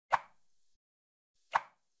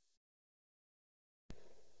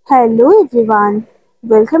Hello everyone,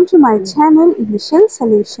 welcome to my channel Initial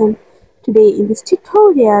Solution. Today in this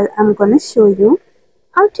tutorial I'm gonna show you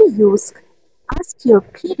how to use Ask Your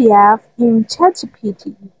PDF in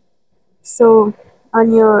ChatGPT. So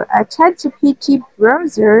on your ChatGPT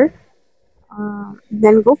browser,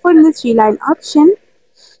 then go for the three line option.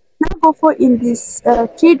 Now go for in this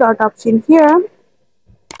three dot option here.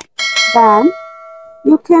 Then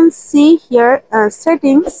you can see here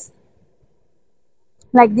settings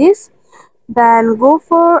like this. Then go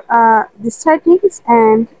for the settings,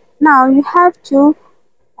 and now you have to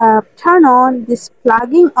turn on this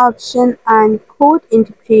plugin option and code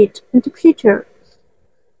interpreter.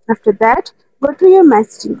 After that, go to your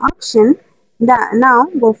messaging option. Now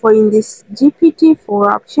go for in this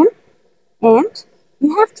GPT-4 option, and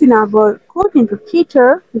you have to enable code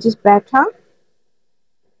interpreter, which is better.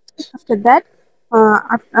 After that,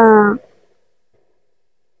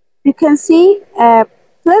 you can see a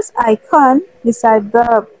plus icon beside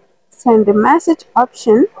the send a message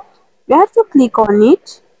option. You have to click on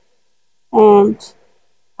it, and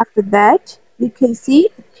after that you can see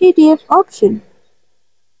a PDF option.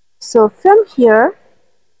 So from here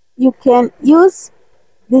you can use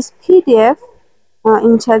this PDF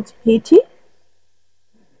in ChatGPT.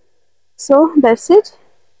 So that's it.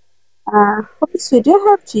 Hope this video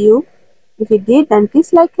helped you. If it did, then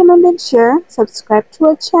please like, comment and share. Subscribe to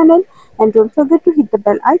our channel and don't forget to hit the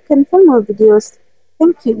bell icon for more videos.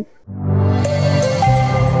 Thank you.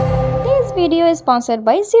 This video is sponsored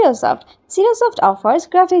by Zerosoft. Zerosoft offers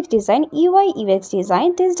graphic design, UI UX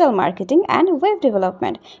design, digital marketing and web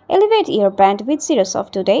development. Elevate your brand with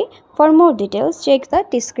Zerosoft today. For more details, check the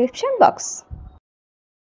description box.